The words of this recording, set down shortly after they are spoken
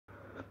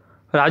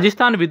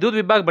राजस्थान विद्युत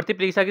विभाग भर्ती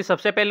परीक्षा की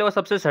सबसे पहले और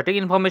सबसे सटीक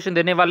इन्फॉर्मेशन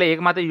देने वाले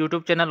एकमात्र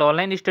YouTube channel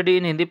online study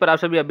in Hindi पर आप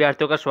सभी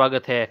अभ्यर्थियों का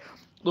स्वागत है।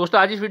 दोस्तों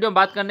आज इस वीडियो में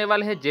बात करने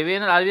वाले हैं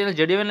जेवीएनएल, आरवीएनएल,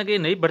 जेडीवीएनएल की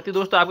नई भर्ती।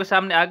 दोस्तों आपके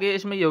सामने आगे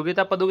इसमें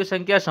योग्यता पदों की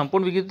संख्या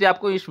संपूर्ण विज्ञप्ति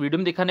आपको इस वीडियो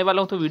में दिखाने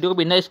वाला हूं, तो वीडियो को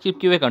बिना स्किप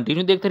किए हुए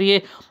कंटिन्यू देखते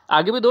रहिए।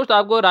 आगे भी दोस्तों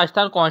आपको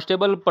राजस्थान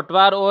कांस्टेबल,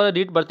 पटवार और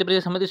रीट भर्ती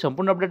परीक्षा संबंधी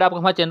संपूर्ण अपडेट आपको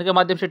हमारे चैनल के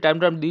माध्यम से टाइम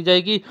टू टाइम दी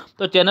जाएगी,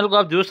 तो चैनल को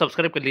आप जरूर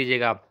सब्सक्राइब कर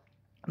लीजिएगा।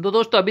 तो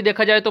दोस्तों अभी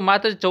देखा जाए तो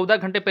मात्र 14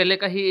 घंटे पहले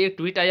का ही एक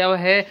ट्वीट आया हुआ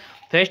है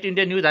फेस्ट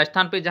इंडिया न्यूज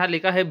राजस्थान पे, जहां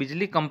लिखा है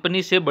बिजली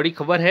कंपनी से बड़ी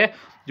खबर है,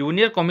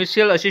 जूनियर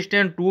कमर्शियल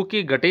असिस्टेंट 2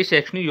 की घटी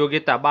शैक्षणिक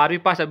योग्यता, 12वीं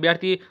पास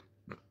अभ्यर्थी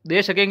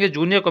दे सकेंगे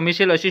जूनियर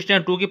कमर्शियल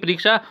असिस्टेंट 2 की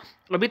परीक्षा।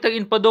 अभी तक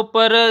इन पदों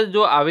पर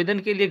जो आवेदन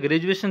के लिए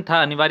ग्रेजुएशन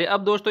था अनिवार्य,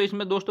 अब दोस्तों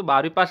इसमें दोस्तों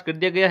 12वीं पास कर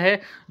दिया गया है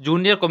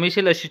जूनियर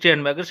कमर्शियल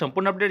असिस्टेंट में। अगर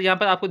संपूर्ण अपडेट यहाँ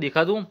पर आपको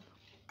दिखा दूँ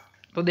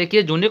तो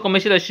देखिए, जूनियर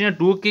कमर्शियल असिस्टेंट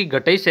 2 की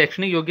घटाई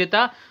शैक्षणिक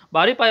योग्यता,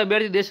 12वीं पास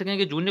अभ्यर्थी दे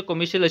सकेंगे जूनियर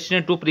कमर्शियल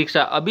असिस्टेंट 2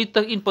 परीक्षा। अभी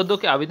तक इन पदों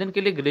के आवेदन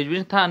के लिए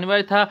ग्रेजुएशन था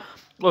अनिवार्य था,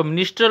 और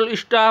मिनिस्ट्रियल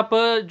स्टाफ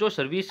जो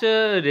सर्विस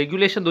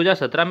रेगुलेशन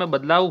 2017 में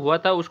बदलाव हुआ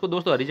था उसको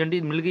दोस्तों हरी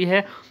झंडी मिल गई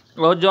है।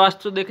 और जो आज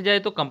तो देखा जाए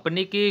तो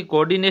कंपनी की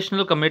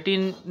कोऑर्डिनेशनल कमेटी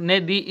ने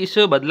दी इस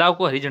बदलाव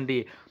को हरी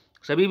झंडी।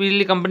 सभी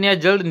बिजली कंपनियां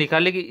जल्द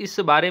निकालेगी इस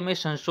बारे में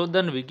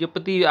संशोधन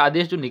विज्ञप्ति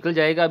आदेश जो निकल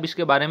जाएगा, अब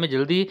इसके बारे में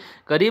जल्दी।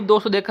 करीब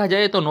दोस्तों देखा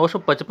जाए तो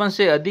 955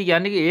 से अधिक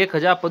यानी कि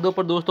 1000 पदों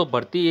पर दोस्तों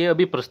भर्ती ये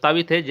अभी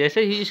प्रस्तावित है।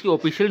 जैसे ही इसकी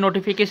ऑफिशियल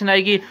नोटिफिकेशन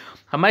आएगी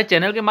हमारे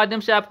चैनल के माध्यम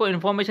से आपको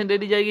इन्फॉर्मेशन दे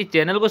दी जाएगी।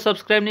 चैनल को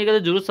सब्सक्राइब नहीं करते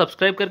तो जरूर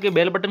सब्सक्राइब करके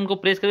बेल बटन को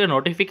प्रेस करके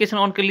नोटिफिकेशन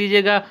ऑन कर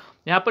लीजिएगा।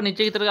 यहाँ पर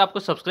नीचे की तरफ आपको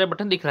सब्सक्राइब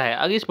बटन दिख रहा है।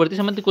 अगर इस भर्ती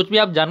संबंधी कुछ भी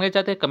आप जानना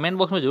चाहते हैं कमेंट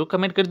बॉक्स में जरूर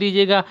कमेंट कर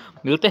दीजिएगा।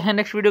 मिलते हैं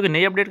नेक्स्ट वीडियो के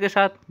नई अपडेट के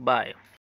साथ। बाय।